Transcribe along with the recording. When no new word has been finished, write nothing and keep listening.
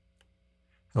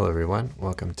Hello, everyone.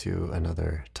 Welcome to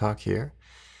another talk here.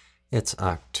 It's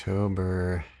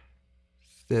October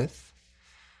 5th,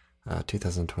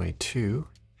 2022.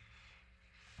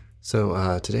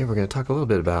 So today we're going to talk a little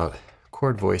bit about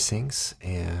chord voicings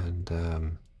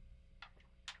and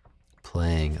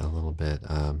playing a little bit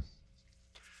of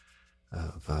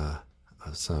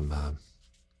some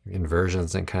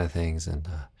inversions and kind of things and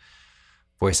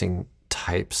voicing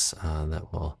types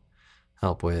that will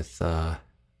help with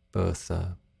both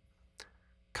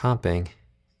comping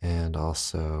and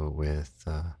also with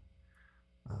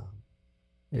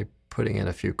putting in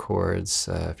a few chords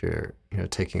if you're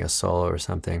taking a solo or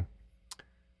something,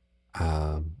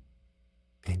 and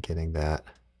getting that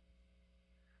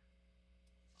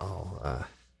all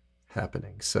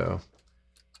happening. So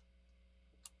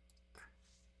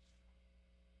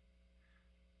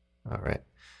all right,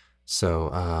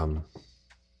 so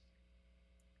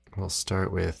we'll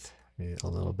start with a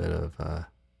little bit of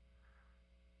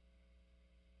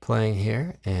playing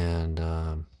here and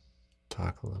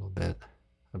talk a little bit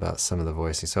about some of the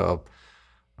voicing. So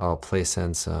I'll place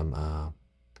in some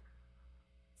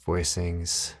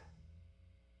voicings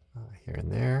here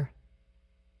and there,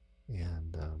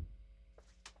 and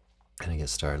kind of get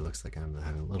started. Looks like I'm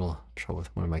having a little trouble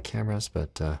with one of my cameras,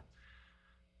 but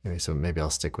anyway, so maybe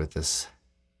I'll stick with this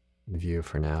view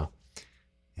for now,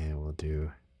 and we'll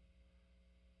do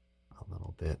a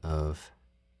little bit of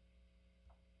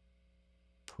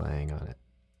playing on it.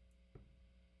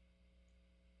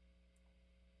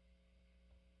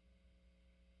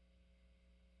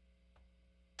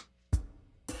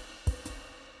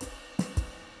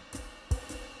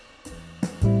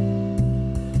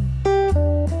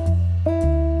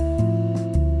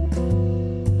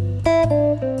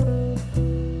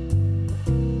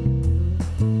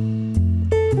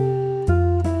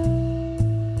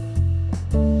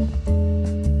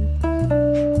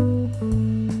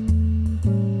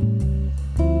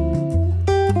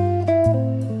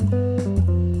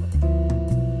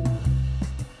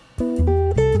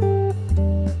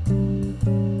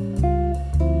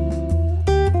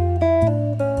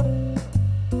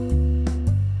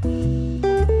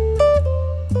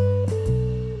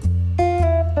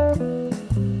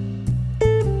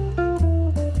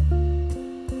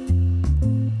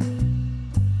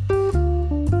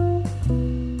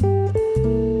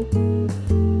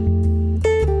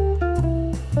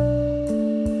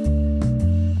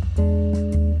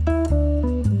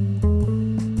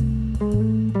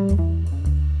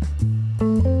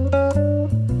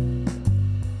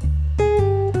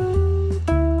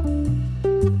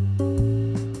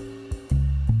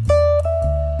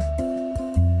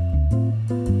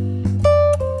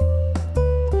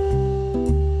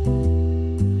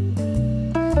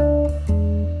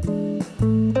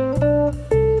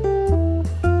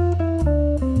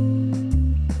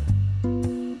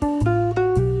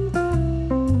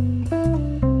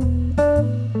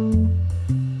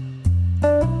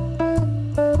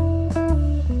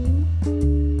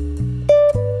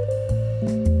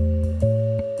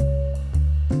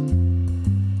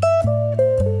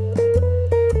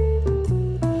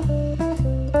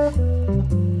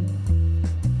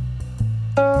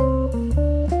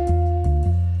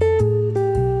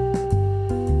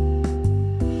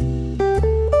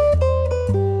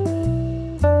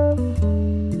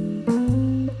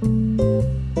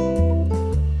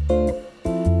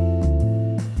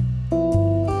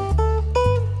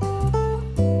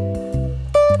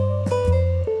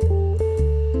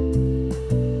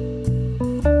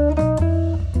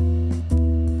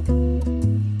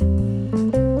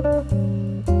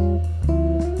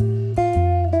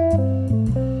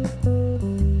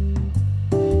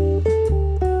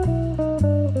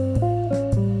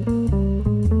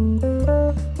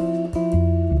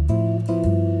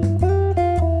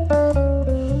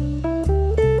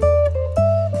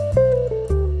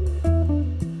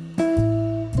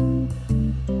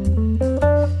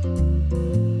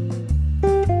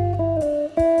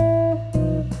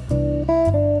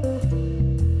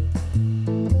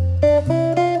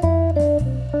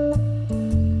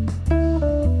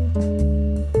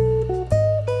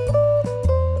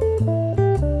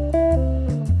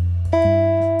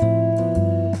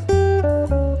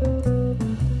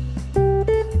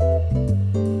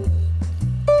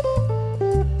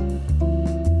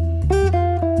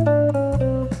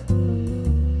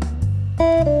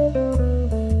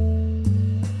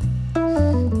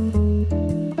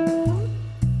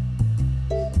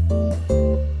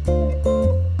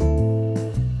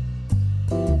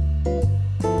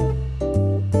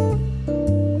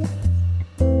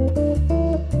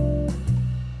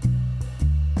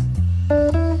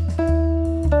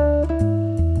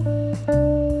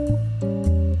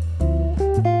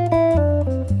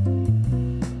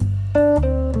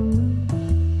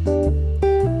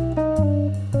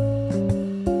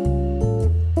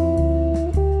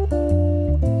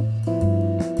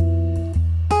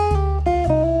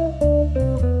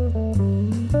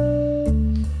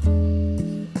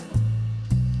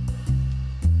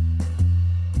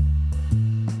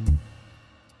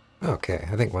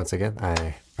 think once again,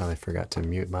 I probably forgot to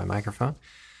mute my microphone.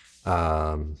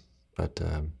 But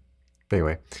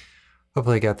anyway,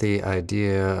 hopefully got the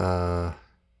idea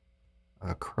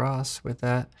across with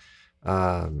that.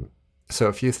 So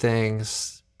a few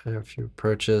things, a few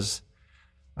approaches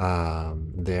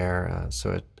there. I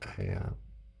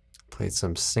played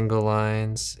some single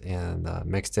lines and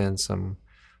mixed in some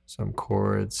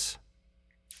chords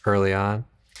early on,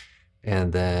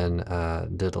 and then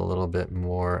did a little bit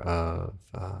more of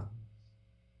a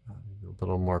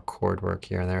little more chord work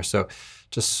here and there. So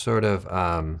just sort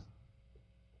of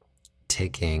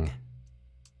taking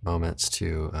moments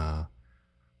to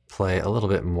play a little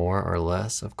bit more or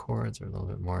less of chords, or a little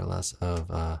bit more or less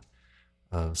of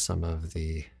some of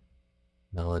the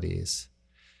melodies,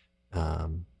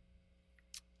 or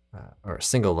a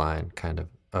single line kind of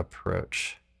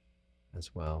approach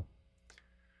as well.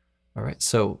 All right,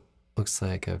 so looks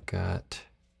like I've got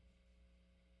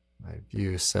my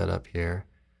view set up here.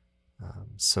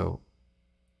 So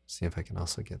see if I can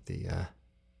also get the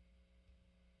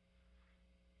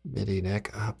MIDI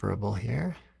neck operable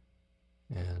here,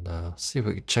 and see if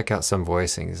we can check out some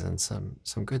voicings and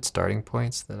some good starting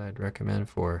points that I'd recommend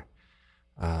for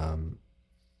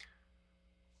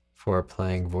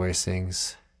playing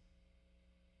voicings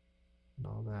and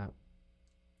all that.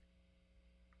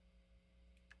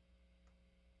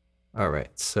 All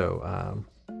right, so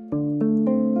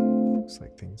looks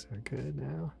like things are good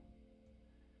now.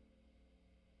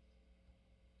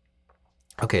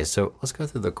 Okay, so let's go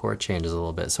through the chord changes a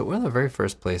little bit. So one of the very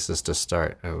first places to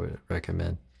start, I would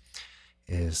recommend,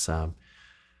 is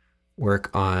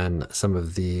work on some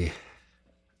of the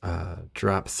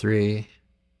drop 3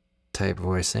 type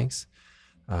voicings.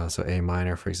 So A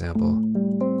minor, for example,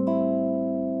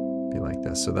 be like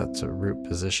this. So that's a root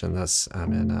position. That's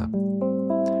I'm in.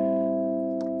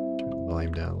 Turn the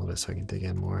volume down a little bit so I can dig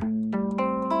in more.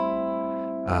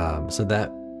 So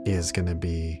that is going to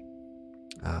be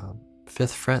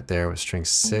 5th fret there with strings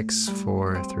 6,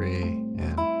 4, 3,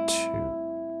 and 2.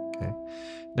 Okay.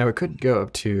 Now we could go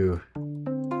up to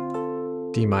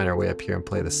D minor way up here and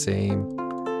play the same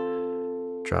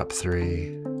drop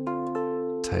 3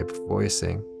 type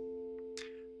voicing.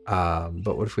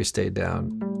 But what if we stayed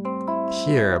down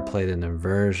here, I played an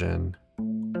inversion,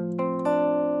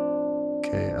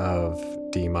 okay, of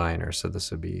D minor. So this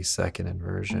would be 2nd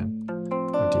inversion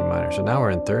of D minor. So now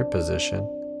we're in 3rd position,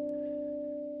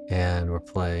 and we're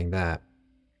playing that.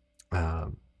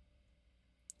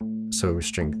 So we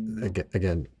string,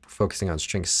 again, focusing on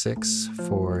string 6,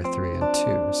 4, 3, and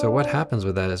 2. So what happens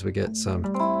with that is we get some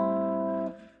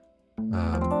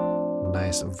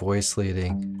nice voice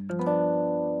leading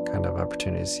kind of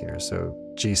opportunities here. So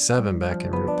G7 back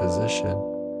in root position,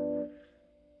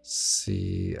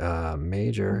 C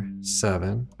major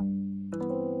 7,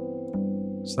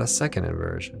 so that's 2nd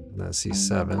inversion, and then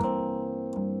C7,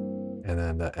 and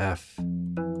then the F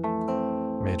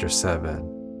major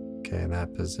 7, okay, in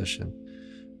that position,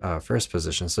 1st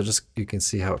position. So just, you can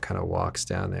see how it kind of walks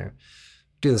down there.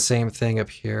 Do the same thing up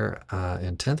here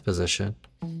in 10th position,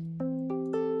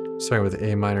 starting with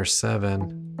A minor 7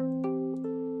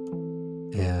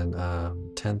 and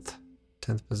 10th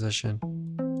position.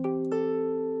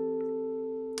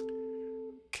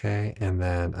 Okay, and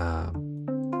then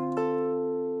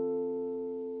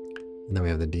we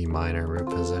have the D minor root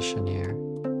position here.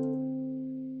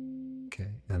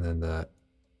 Okay, and then the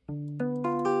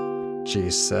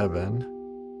G7,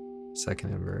 2nd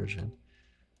inversion,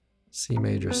 C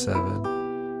major 7,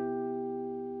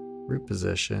 root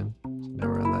position. So now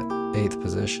we're in that 8th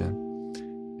position,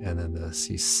 and then the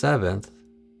C7th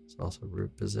is also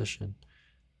root position,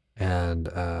 and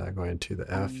going to the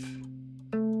F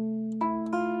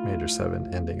major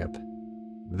 7, ending up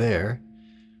there.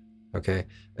 Okay,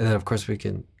 and then of course we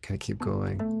can kind of keep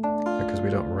going because we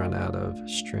don't run out of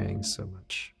strings so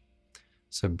much.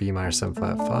 So B minor 7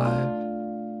 flat 5.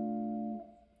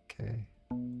 Okay.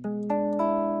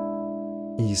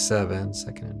 E7,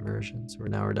 2nd inversion. So we're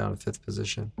down to 5th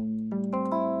position.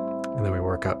 And then we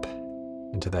work up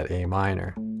into that A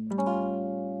minor.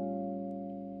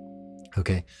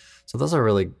 Okay, so those are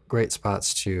really great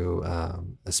spots to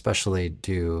especially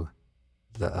do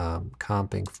the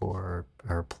comping for,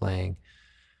 or playing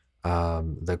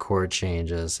the chord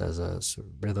changes as a sort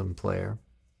of rhythm player.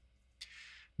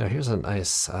 Now here's a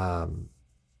nice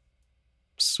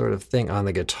sort of thing on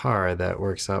the guitar that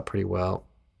works out pretty well,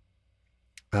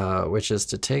 which is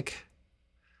to take,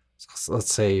 so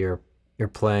let's say you're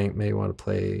playing, maybe you want to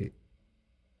play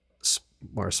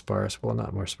more sparse, well,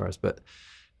 not more sparse, but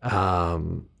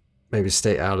maybe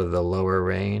stay out of the lower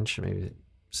range, maybe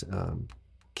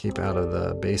keep out of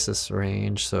the basis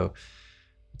range. So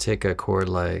take a chord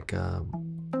like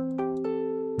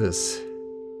this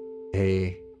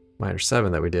A minor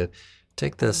 7 that we did.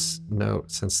 Take this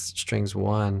note, since strings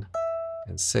 1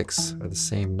 and 6 are the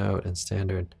same note in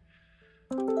standard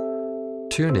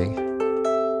tuning,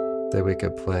 that we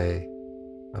could play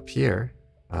up here.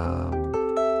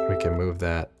 We can move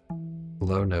that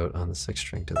low note on the 6th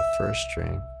string to the 1st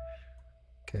string.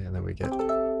 Okay, and then we get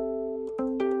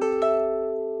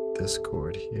this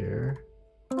chord here.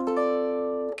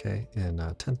 Okay, in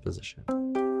 10th position.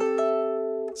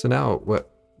 So now what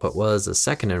was a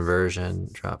second inversion,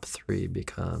 drop 3,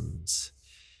 becomes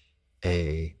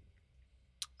a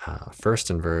first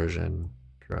inversion,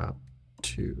 drop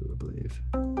 2, I believe.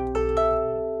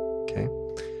 Okay,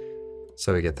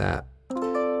 so we get that.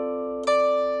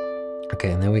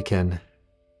 Okay, and then we can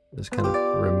just kind of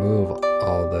remove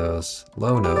all those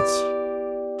low notes,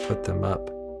 put them up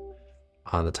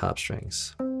on the top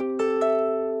strings.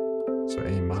 So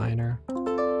A minor,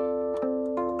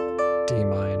 D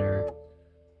minor,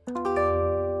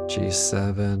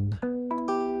 G7,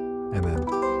 and then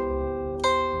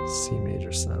C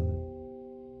major 7,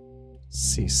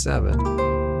 C7,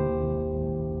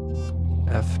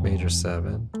 F major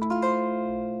 7,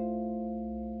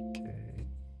 okay,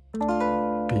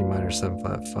 B minor 7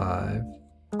 flat 5,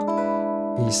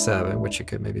 E7, which you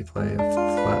could maybe play a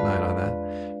flat 9 on that,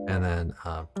 and then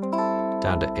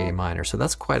down to A minor. So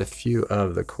that's quite a few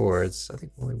of the chords. I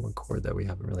think only one chord that we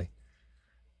haven't really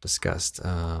discussed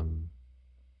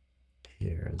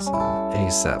here is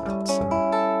A7.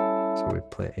 So we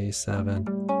play A7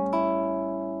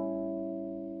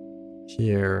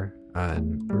 here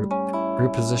in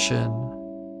root position,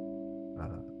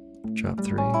 drop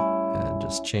 3, and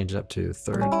just change it up to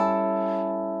 3rd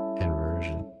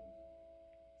inversion.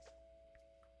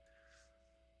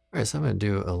 All right, so I'm going to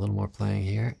do a little more playing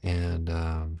here and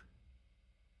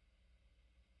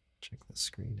check the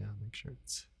screen down, make sure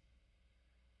it's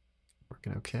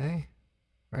working okay.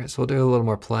 All right, so we'll do a little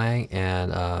more playing,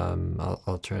 and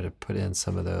I'll try to put in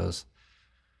some of those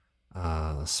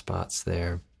spots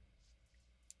there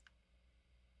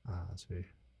as we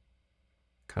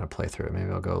kind of play through it.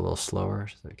 Maybe I'll go a little slower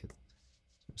so I can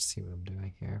see what I'm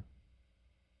doing here.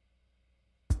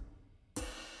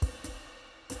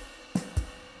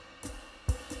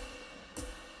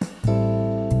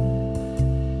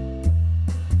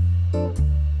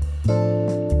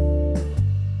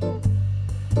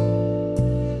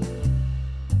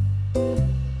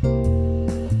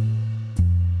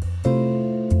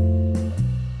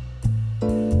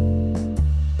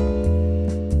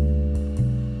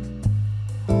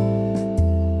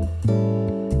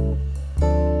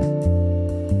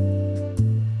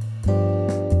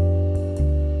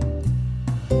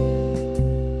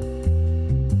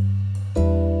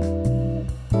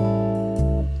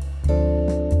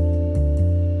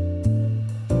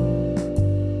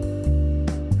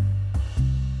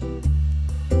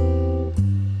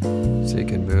 So you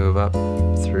can move up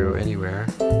through anywhere.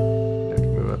 You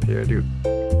can move up here, do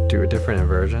a different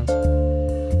inversions.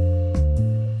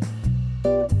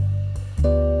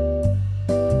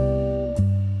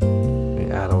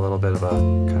 Maybe add a little bit of a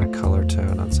kind of color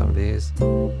tone on some of these.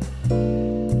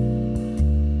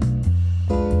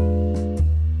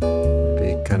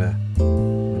 Maybe kind of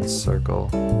encircle.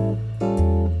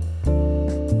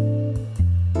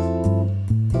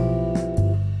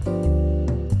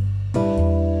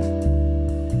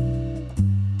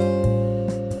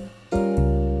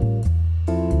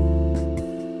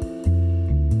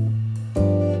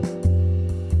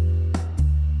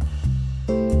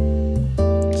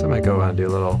 Go on and do a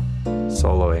little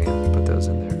soloing and put those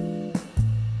in there.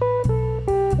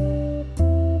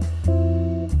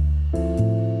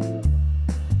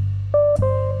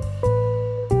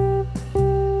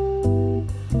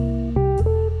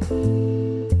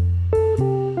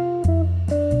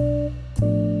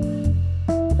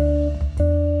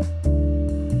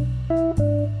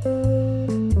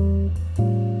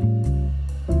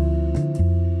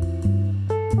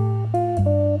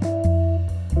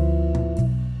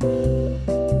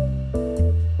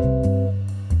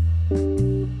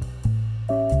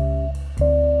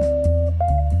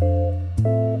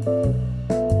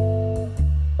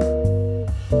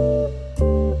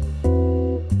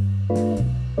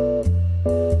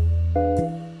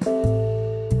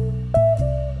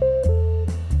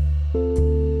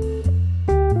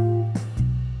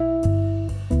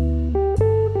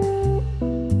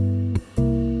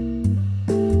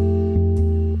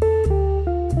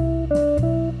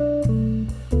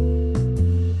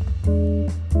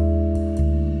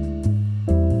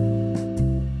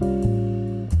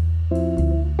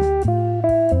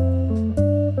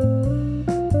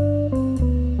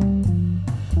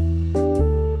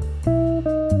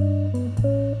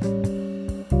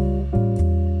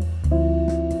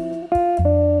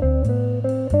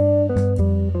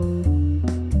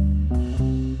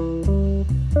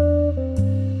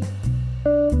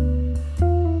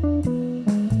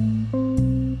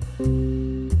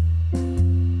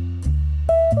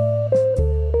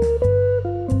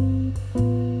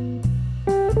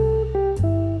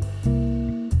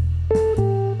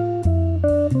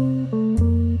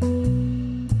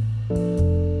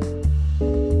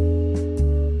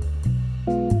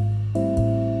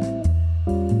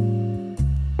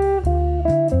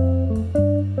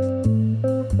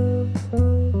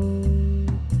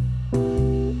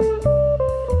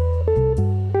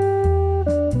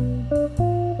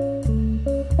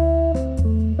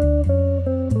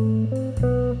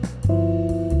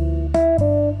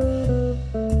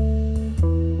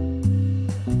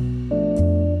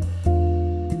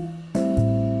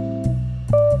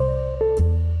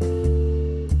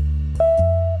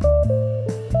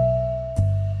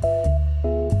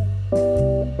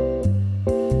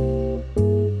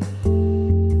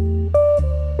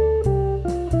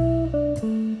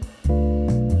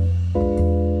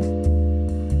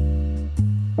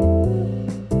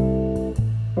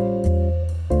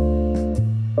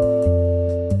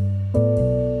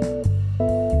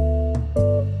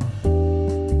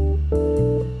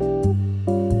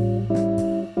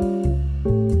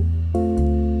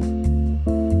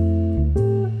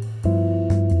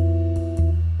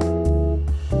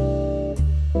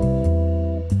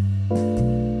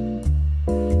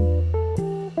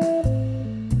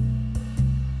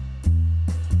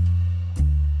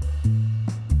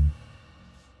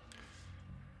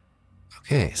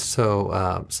 Okay,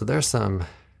 so there's some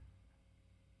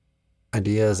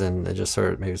ideas and just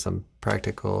sort of maybe some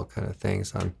practical kind of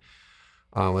things on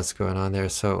what's going on there.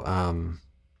 So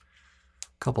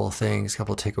couple of things,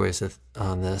 couple of takeaways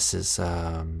on this is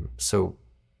so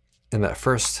in that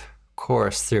first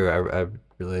chorus through, I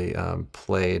really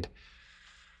played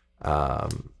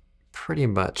pretty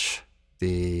much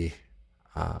the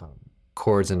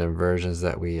chords and inversions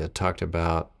that we had talked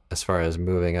about as far as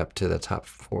moving up to the top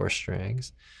 4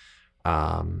 strings.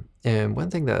 And one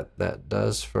thing that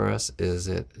does for us is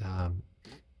it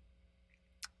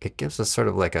gives us sort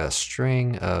of like a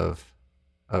string of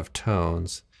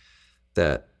tones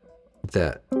that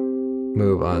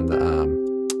move on the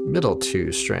middle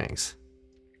 2 strings.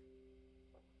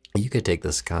 You could take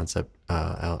this concept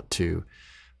out to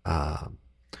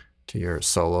your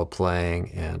solo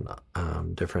playing and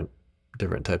different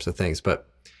types of things, but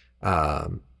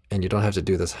and you don't have to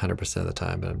do this 100% of the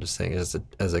time. But I'm just saying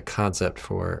as a concept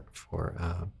for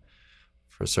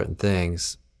certain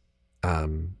things,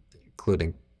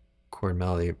 including chord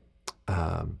melody.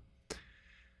 You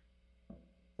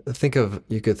could think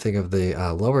of the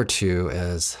lower 2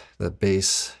 as the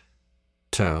bass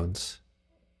tones,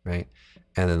 right?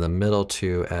 And then the middle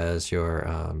 2 as your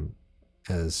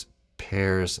as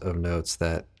pairs of notes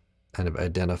that kind of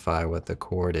identify what the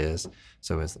chord is.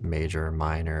 So it's major,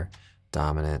 minor,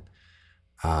 dominant,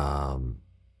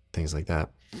 things like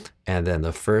that. And then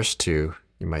the first 2,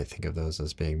 you might think of those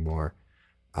as being more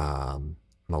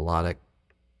melodic,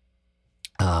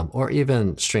 or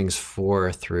even strings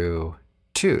 4 through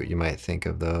 2. You might think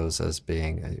of those as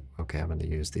being, okay, I'm going to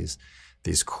use these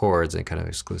chords and kind of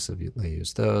exclusively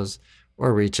use those,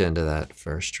 or reach into that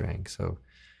first string. So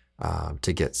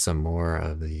to get some more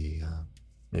of the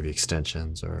maybe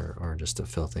extensions or just to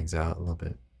fill things out a little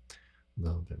bit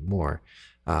more.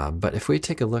 But if we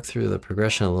take a look through the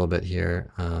progression a little bit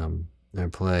here, and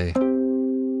play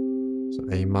so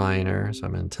A minor, so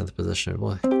I'm in 10th position,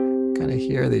 we'll kind of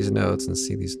hear these notes and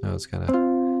see these notes kind of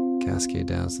cascade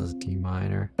down. So that's D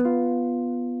minor,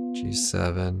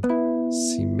 G7,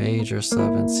 C major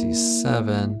 7,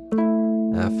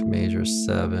 C7, F major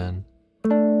 7,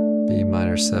 B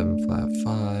minor 7 flat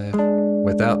 5,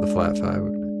 without the flat 5,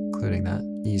 including that,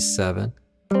 E7,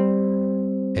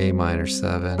 A minor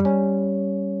 7,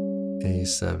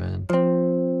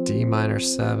 A7, D minor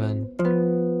 7,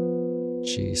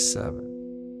 G7,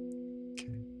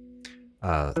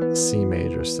 okay, C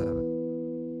major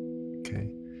 7, okay,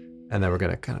 and then we're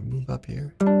going to kind of move up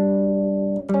here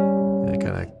and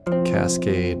kind of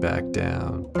cascade back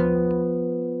down.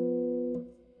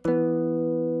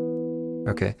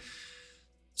 Okay,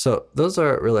 so those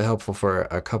are really helpful for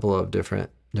a couple of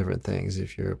different things.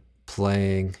 If you're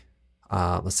playing,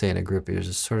 let's say in a group, you're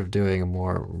just sort of doing a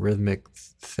more rhythmic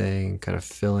thing, kind of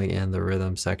filling in the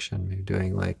rhythm section, maybe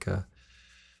doing like a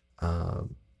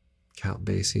Count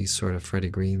Basie sort of Freddie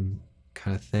Green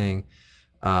kind of thing.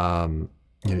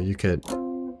 You could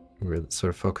really sort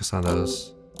of focus on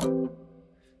those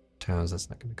tones. That's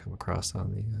not going to come across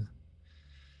on the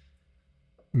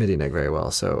MIDI neck very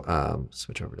well. So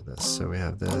switch over to this. So we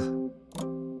have the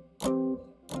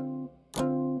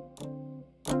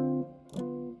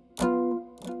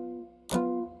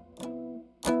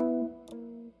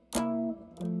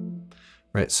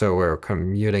right. So we're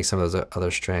muting some of those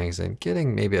other strings and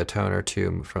getting maybe a tone or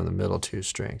two from the middle 2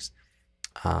 strings,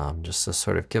 just to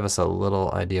sort of give us a little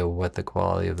idea of what the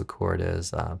quality of the chord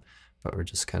is. But we're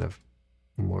just kind of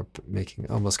more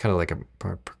making almost kind of like a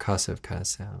percussive kind of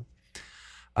sound.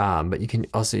 But you can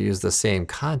also use the same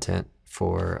content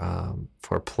for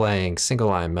playing single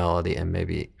line melody and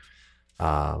maybe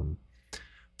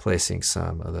placing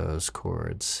some of those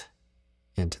chords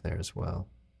into there as well.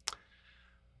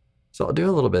 So I'll do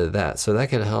a little bit of that. So that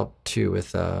could help too with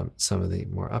some of the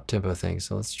more up-tempo things.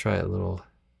 So let's try a little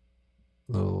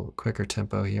quicker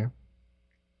tempo here.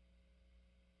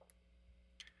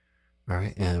 All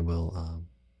right, and we'll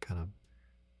kind of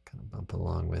bump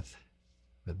along with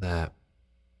that.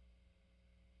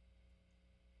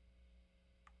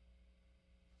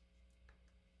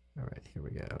 All right, here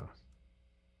we go.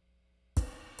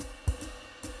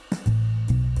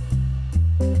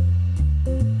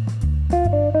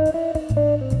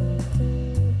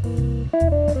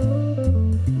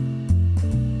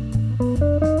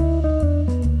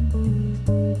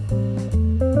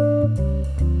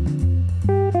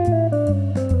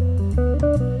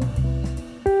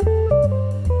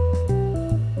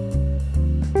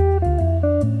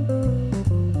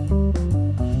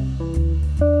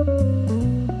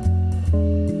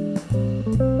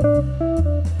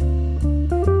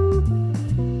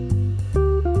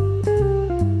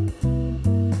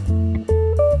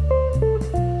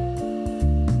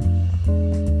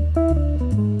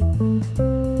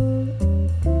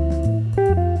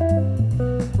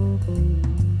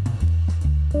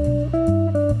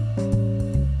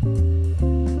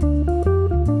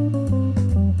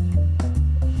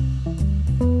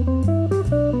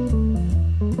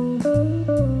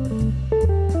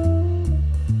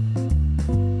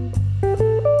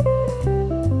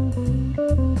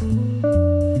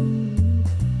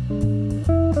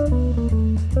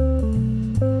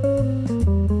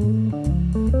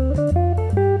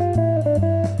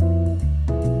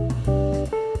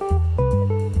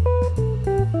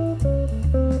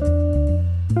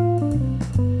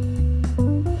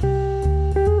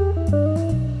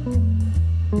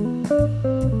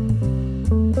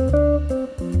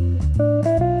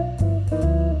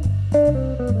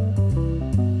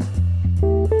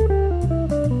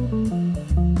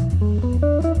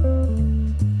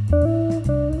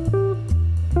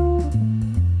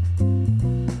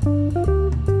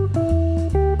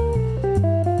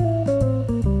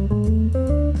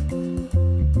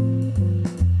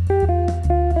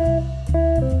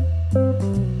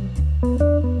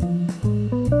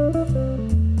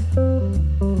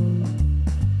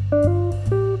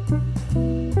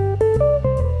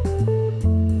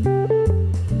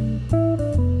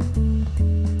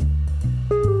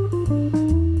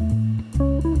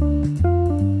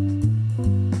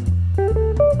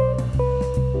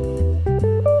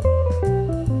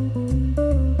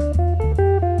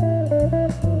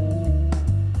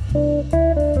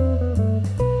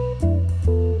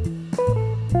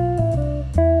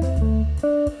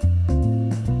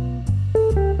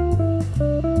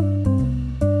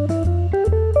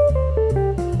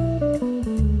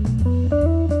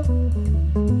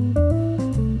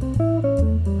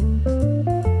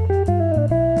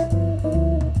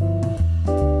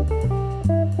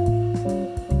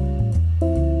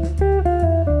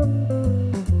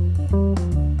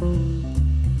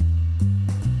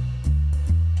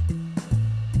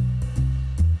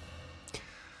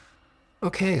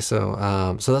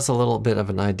 So that's a little bit of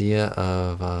an idea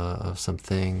of some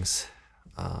things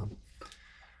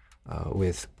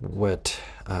with what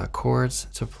chords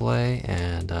to play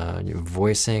and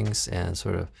voicings and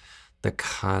sort of the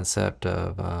concept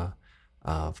of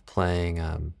playing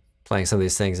some of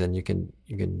these things. And you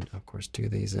can of course do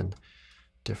these in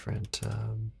different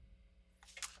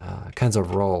kinds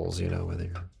of roles. You know, whether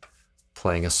you're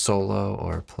playing a solo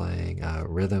or playing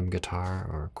rhythm guitar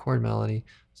or chord melody.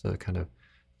 So it kind of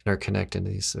interconnect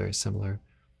into these very similar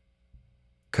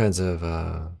kinds of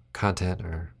content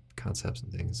or concepts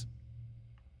and things.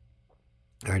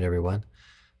 All right, everyone.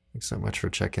 Thanks so much for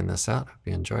checking this out. Hope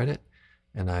you enjoyed it.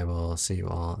 And I will see you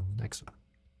all in the next one.